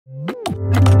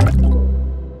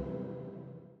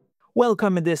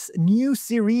Welcome to this new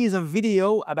series of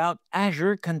video about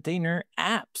Azure Container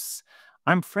Apps.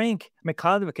 I'm Frank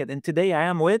McAdvocate, and today I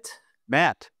am with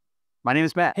Matt. My name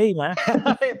is Matt. Hey, Matt.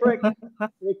 Hey, Frank.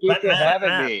 Thank you for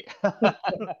having me.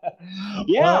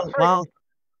 Yeah, Frank. Well,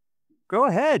 Go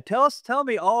ahead. Tell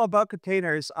me all about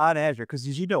containers on Azure.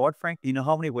 Because you know what, Frank? Do you know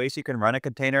how many ways you can run a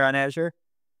container on Azure?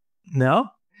 no?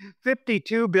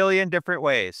 52 billion different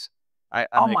ways. I'm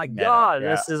Oh my making that up. God, Yeah,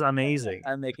 this is amazing.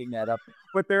 I'm making that up.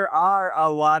 But there are a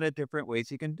lot of different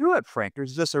ways you can do it, Frank.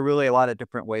 There's just a lot of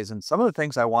different ways. And some of the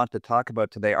things I want to talk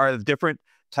about today are the different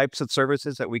types of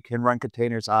services that we can run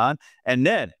containers on. And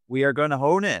then we are going to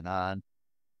hone in on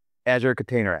Azure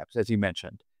Container Apps, as you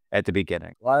mentioned at the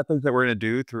beginning. A lot of things that we're going to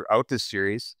do throughout this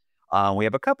series. We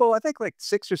have a couple, I think like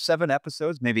 6 or 7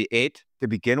 episodes, maybe 8 to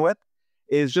begin with,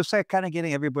 is just like kind of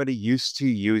getting everybody used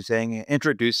to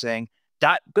introducing,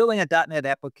 building a .NET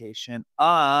application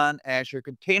on Azure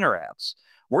Container Apps.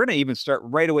 We're going to even start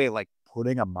right away, like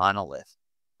putting a monolith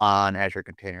on Azure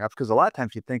Container Apps, because a lot of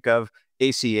times you think of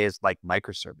ACA as like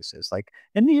microservices,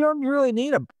 and you don't really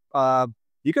need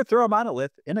you could throw a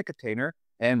monolith in a container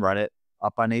and run it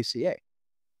up on ACA.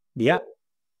 Yeah.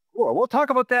 Cool. We'll talk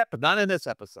about that, but not in this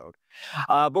episode.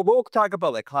 But we'll talk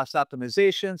about like cost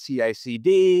optimization,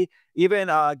 CI/CD, even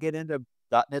get into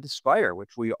 .NET Aspire,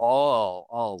 which we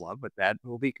all love, but that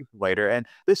will be later. And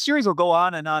this series will go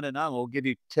on and on and on. We'll give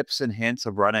you tips and hints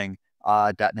of running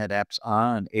 .NET apps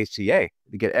on ACA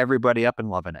to get everybody up and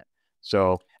loving it.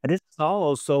 So, and it's all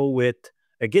also with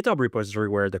a GitHub repository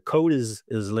where the code is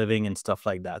living and stuff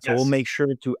like that. So yes. We'll make sure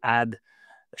to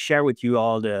share with you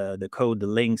all the code, the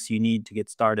links you need to get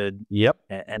started. Yep.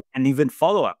 And even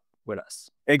follow up with us.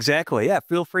 Exactly. Yeah.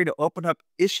 Feel free to open up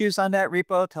issues on that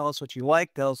repo. Tell us what you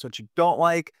like. Tell us what you don't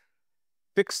like.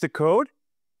 Fix the code.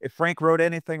 If Frank wrote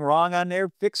anything wrong on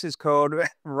there, fix his code,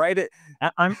 write it.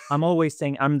 I'm always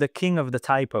saying I'm the king of the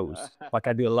typos. Like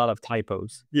I do a lot of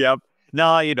typos. Yep.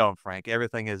 No, you don't, Frank.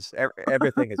 Everything is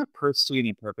pristine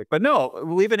and perfect. But no,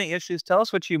 leave any issues. Tell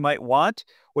us what you might want,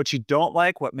 what you don't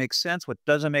like, what makes sense, what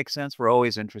doesn't make sense. We're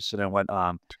always interested in what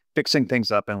fixing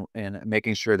things up and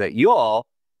making sure that you all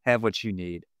have what you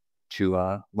need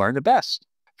to learn the best.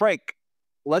 Frank,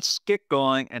 let's get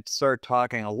going and start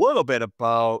talking a little bit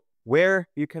about where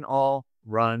you can all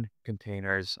run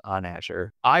containers on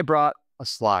Azure. I brought a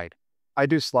slide. I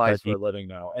do slides for a living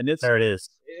now, and there it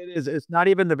is. It's not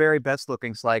even the very best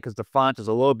looking slide because the font is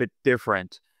a little bit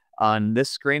different on this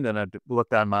screen than I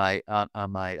looked on my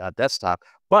desktop.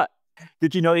 But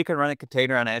did you know you can run a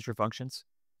container on Azure Functions,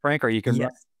 Frank? Or you can?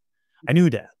 Yes, I knew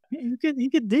that. You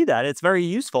could do that. It's very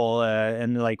useful,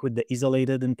 and like with the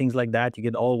isolated and things like that, you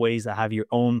could always have your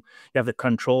own. You have to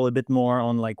control a bit more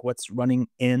on like what's running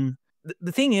in.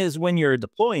 The thing is, when you're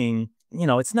deploying,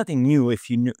 it's nothing new if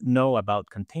you know about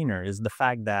container, is the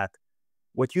fact that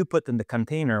what you put in the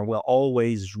container will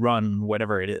always run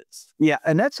whatever it is. Yeah,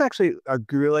 and that's actually a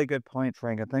really good point,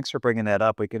 Frank, and thanks for bringing that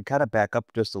up. We can kind of back up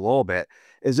just a little bit.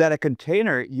 Is that a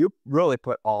container, you really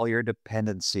put all your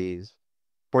dependencies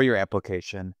for your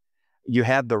application. You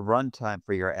have the runtime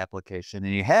for your application,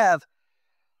 and you have,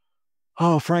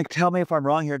 oh, Frank, tell me if I'm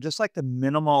wrong here, just like the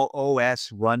minimal OS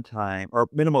runtime or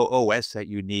minimal OS that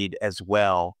you need as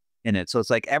well in it. So it's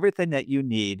like everything that you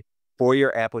need for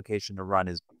your application to run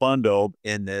is bundled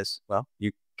in this,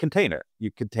 container. You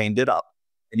contained it up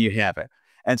and you have it.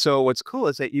 And so what's cool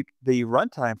is that the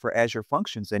runtime for Azure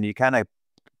Functions, and you kind of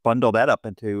bundle that up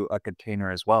into a container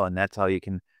as well. And that's how you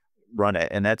can run it.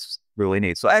 And that's really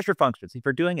neat. So Azure Functions, if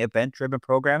you're doing event-driven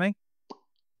programming,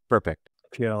 perfect.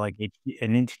 If you're like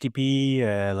an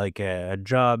HTTP, like a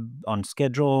job on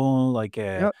schedule, like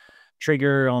a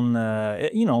trigger on, a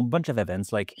bunch of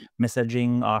events like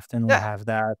messaging. Often we have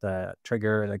that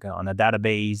trigger like on a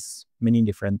database, many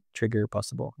different trigger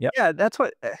possible. Yeah, that's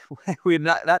what we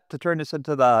not to turn this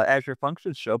into the Azure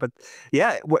Functions show, but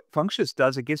yeah, what Functions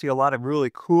does, it gives you a lot of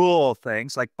really cool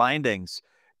things like bindings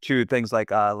to things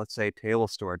like let's say table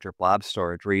storage or blob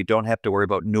storage, where you don't have to worry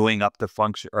about newing up the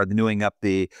function or newing up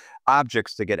the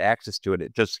objects to get access to it.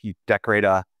 It just, you decorate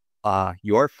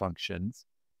your functions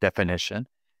definition,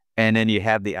 and then you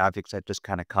have the objects that just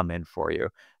kind of come in for you.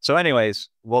 So anyways,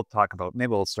 maybe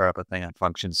we'll start up a thing on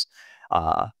functions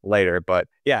later, but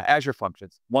yeah, Azure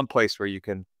Functions, one place where you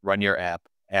can run your app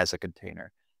as a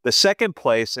container. The second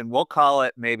place, and we'll call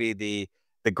it maybe the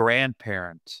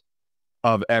grandparent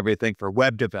of everything for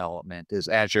web development, is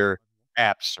Azure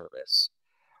App Service.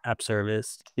 App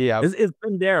Service. Yeah. It's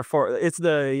been there it's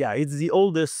the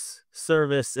oldest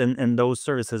service in those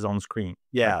services on screen.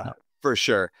 Yeah, right, for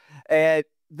sure. And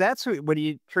that's when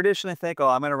you traditionally think, oh,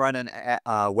 I'm going to run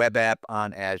a web app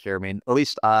on Azure. I mean, at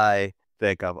least I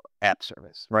think of app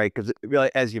service, right? Because really,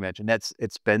 as you mentioned,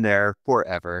 it's been there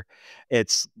forever.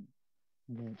 It's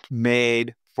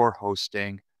made for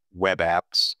hosting web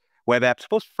apps,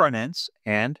 both front ends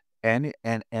and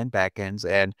back ends,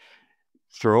 and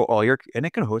throw all your, and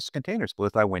it can host containers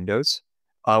both on Windows,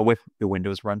 with the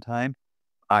Windows runtime,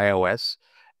 iOS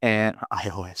and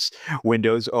iOS,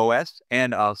 Windows OS,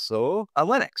 and also a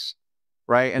Linux,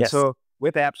 right? And Yes. so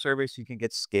with app service, you can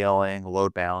get scaling,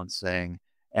 load balancing,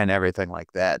 and everything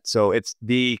like that. So it's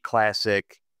the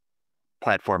classic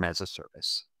platform as a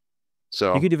service. You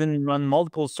So could even run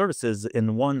multiple services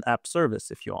in one app service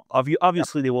if you want. yep,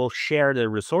 Obviously, they will share the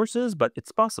resources, but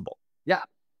it's possible. yeah.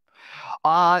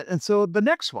 And so the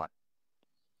next one,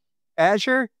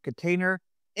 Azure Container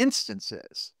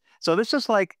Instances. So this is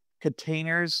like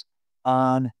containers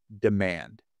on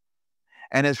demand.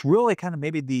 And it's really kind of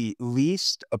maybe the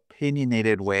least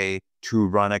opinionated way to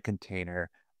run a container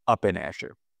up in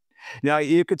Azure. Now,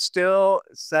 you could still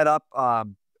set up,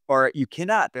 or you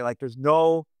cannot. They're like, there's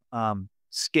no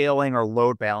scaling or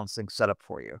load balancing setup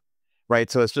for you, right?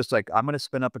 So it's just like, I'm going to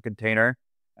spin up a container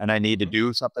and I need to Mhm.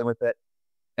 do something with it.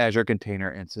 Azure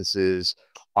Container Instances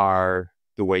are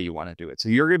the way you want to do it. So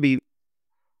you're going to be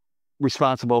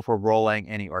responsible for rolling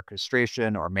any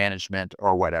orchestration or management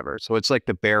or whatever. So it's like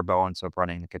the bare bones of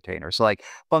running the container. So like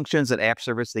functions and app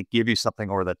service, they give you something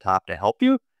over the top to help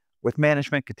you with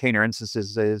management. Container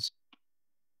instances is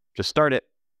just start it,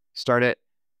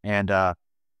 and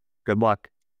good luck.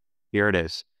 Here it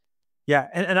is. Yeah,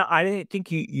 and I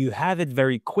think you have it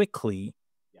very quickly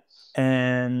Yes.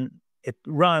 and it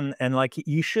run and like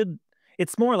you should.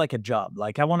 It's more like a job.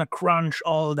 Like I want to crunch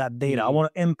all that data. I Mm.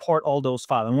 want to import all those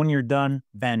files, and when you're done,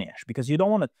 vanish because you don't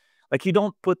want to. Like you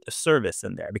don't put a service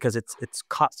in there because it's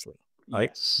costly, right?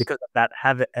 Yes. Because of that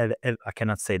I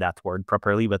cannot say that word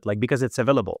properly, but like because it's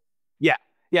available. Yeah.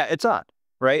 Yeah, it's on,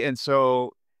 right? And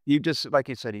so you just, like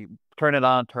you said, you turn it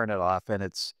on, turn it off, and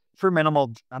it's for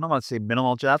minimal, I don't want to say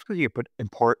minimal jobs because you put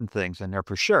important things in there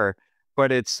for sure,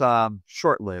 but it's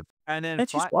short-lived. And then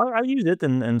It's useful. I use it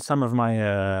in some of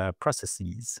my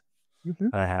processes. Mhm.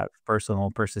 I have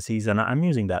personal processes, and I'm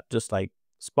using that just like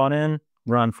spawn in,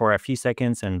 run for a few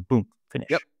seconds, and boom, Yep.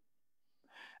 finish.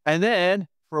 And then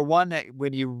for one that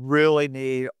when you really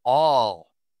need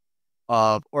all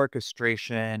of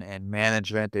orchestration and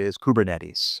management is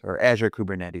Kubernetes or Azure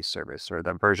Kubernetes service or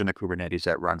the version of Kubernetes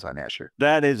that runs on Azure.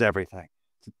 That is everything.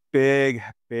 It's a big,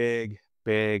 big,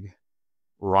 big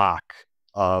rock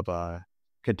of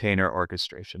container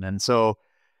orchestration. And so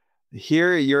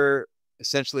here you're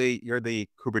essentially you're the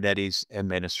Kubernetes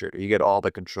administrator. You get all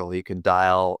the control. You can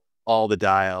dial all the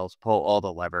dials, pull all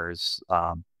the levers,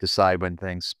 decide when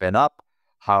things spin up,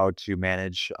 how to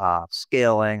manage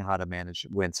scaling, how to manage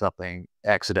when something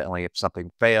accidentally, if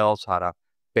something fails, how to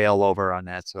fail over on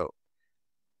that. So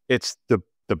it's the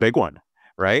big one,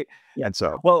 right? Yeah. And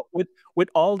so Well, with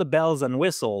all the bells and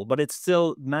whistle, but it's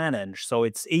still managed, so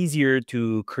it's easier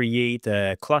to create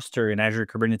a cluster in Azure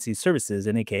Kubernetes Services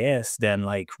in AKS than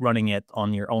like running it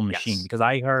on your own machine. yes, Because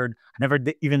I heard, I never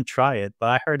did even try it, but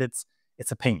I heard it's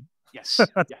a pain. yes, So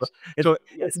yes. it's So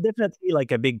yeah, it's definitely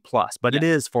like a big plus, but yeah. it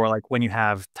is for like when you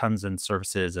have tons and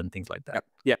services and things like that. Yep.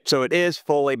 Yep. So it is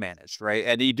fully managed, right?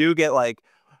 And you do get like,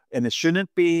 and it shouldn't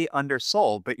be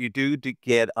undersold, but you do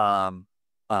get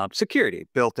security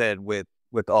built in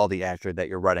with all the Azure that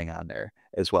you're running on there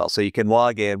as well. So you can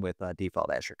log in with a default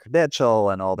Azure credential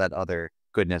and all that other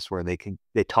goodness where they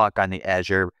talk on the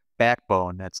Azure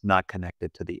backbone that's not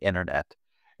connected to the internet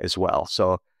as well.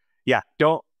 So yeah,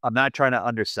 I'm not trying to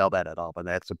undersell that at all, but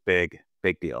that's a big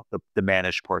deal. The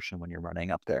managed portion when you're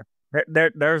running up there.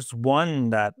 There's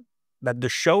one that the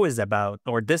show is about,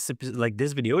 or like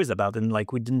this video is about, and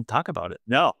like we didn't talk about it.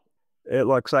 No, it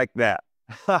looks like that.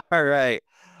 All right.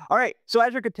 All right. So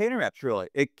Azure Container Apps, really,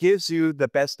 it gives you the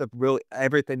best of really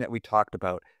everything that we talked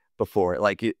about before.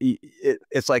 Like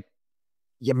it's like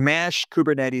you mashed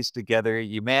Kubernetes together,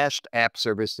 you mashed app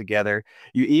service together,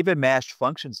 you even mashed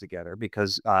functions together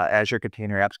because Azure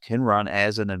Container Apps can run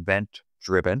as an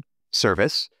event-driven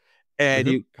service, and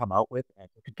Mhm. you come out with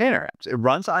Azure Container Apps. It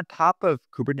runs on top of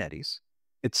Kubernetes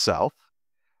itself,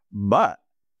 but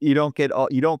you don't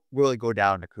really go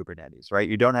down to Kubernetes, right?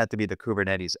 You don't have to be the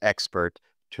Kubernetes expert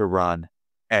to run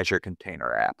Azure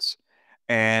Container Apps.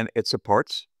 And it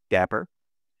supports Dapper.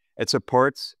 It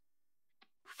supports,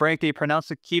 frankly,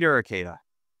 pronounce it Keter or Kata.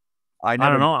 I I don't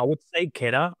never know. I would say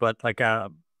Keda, but like,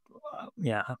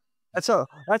 yeah, that's how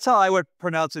I would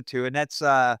pronounce it too. And that's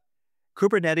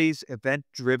Kubernetes event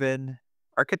driven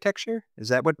architecture. Is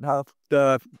that what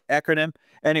the acronym?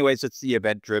 Anyways, it's the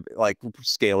event driven, like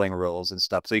scaling rules and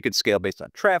stuff. So you can scale based on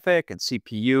traffic and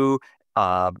CPU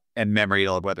and memory,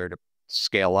 whether to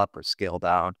scale up or scale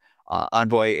down.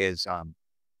 Envoy is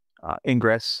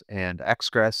ingress and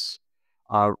exgress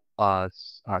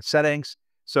settings.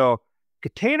 So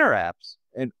container apps,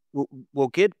 and we'll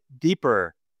get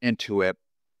deeper into it,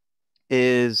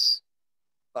 is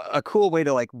a cool way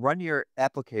to like run your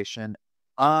application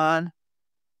on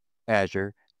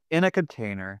Azure in a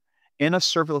container in a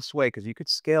serverless way, because you could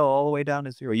scale all the way down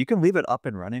to 0. You can leave it up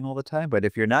and running all the time, but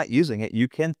if you're not using it, you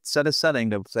can set a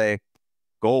setting to say,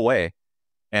 go away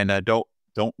and don't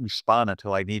respond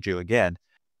until I need you again.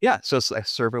 Yeah, so it's a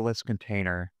serverless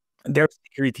container. There's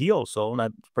security also.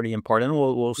 That's pretty important.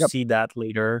 We'll Yep. see that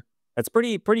later. That's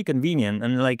pretty convenient.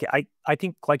 And like I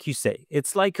think like you say,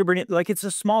 it's like Kubernetes, like it's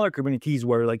a smaller Kubernetes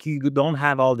where like you don't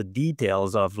have all the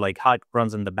details of like how it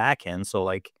runs in the back end. So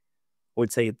like I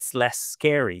would say it's less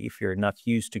scary if you're not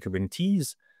used to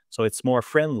Kubernetes. So it's more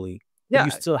friendly. But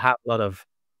you Yeah. still have a lot of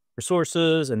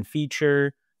resources and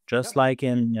feature, just Yep. like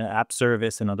in app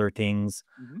service and other things.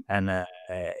 Mhm. And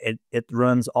it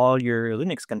runs all your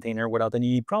Linux container without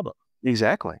any problem.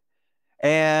 Exactly.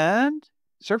 And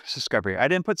service discovery. I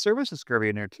didn't put service discovery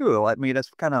in there too. I mean, that's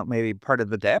kind of maybe part of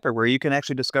the Dapper where you can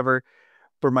actually discover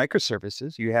for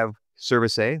microservices. You have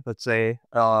service A, let's say,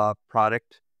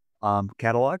 product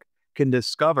catalog, can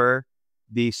discover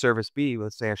the service B,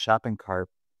 let's say a shopping cart,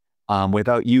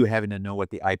 without you having to know what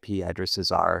the IP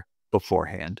addresses are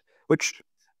beforehand, which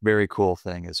very cool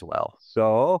thing as well.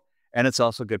 So, and it's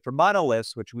also good for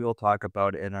monoliths, which we will talk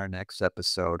about in our next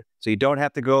episode. So you don't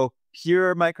have to go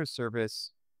pure microservice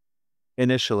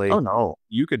initially. Oh no.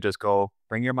 You could just go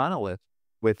bring your monolith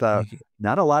with You c-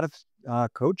 not a lot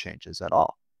of code changes at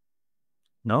all.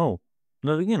 No.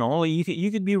 No,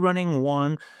 you could be running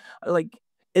one like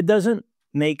it doesn't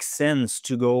make sense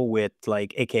to go with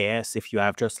like AKS if you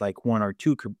have just like one or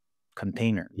two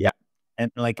container. Yeah.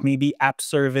 And like maybe app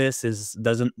service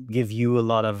doesn't give you a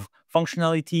lot of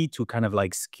functionality to kind of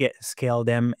like scale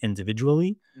them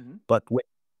individually. Mhm. But with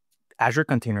Azure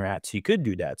Container Apps, you could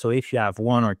do that. So if you have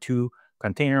one or two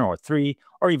container or three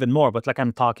or even more, but like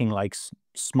I'm talking like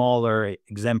smaller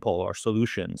example or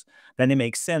solutions, then it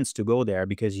makes sense to go there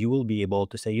because you will be able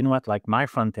to say, you know what, like my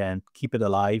front end, keep it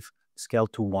alive, scale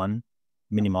to one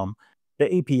minimum.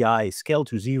 The API scale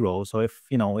to 0. So if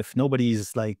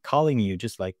nobody's like calling you,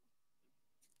 just like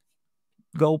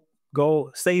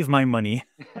go save my money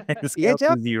and Yeah, scale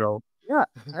to 0. yeah,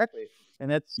 exactly.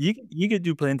 And it's You could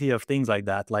do plenty of things like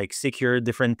that, like secure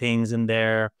different things in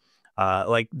there.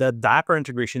 Like the Dapper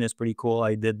integration is pretty cool.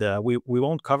 I did we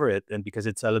won't cover it and because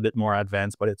it's a little bit more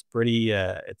advanced, but it's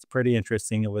pretty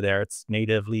interesting over there. It's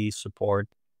natively support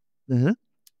Mhm.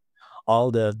 all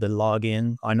the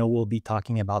login. I know we'll be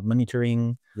talking about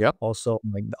monitoring, Yep. also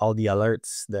like all the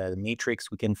alerts, the matrix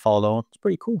we can follow. It's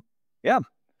pretty cool. Yeah.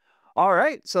 All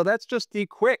right. So that's just the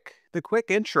quick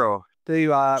intro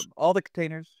to all the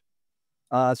containers,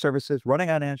 services running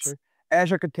on Azure,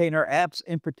 Azure Container Apps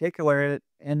in particular.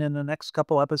 And in the next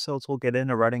couple episodes, we'll get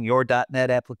into running your .NET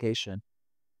application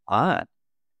on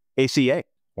ACA.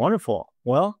 Wonderful.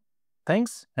 Well,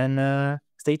 thanks and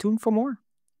stay tuned for more.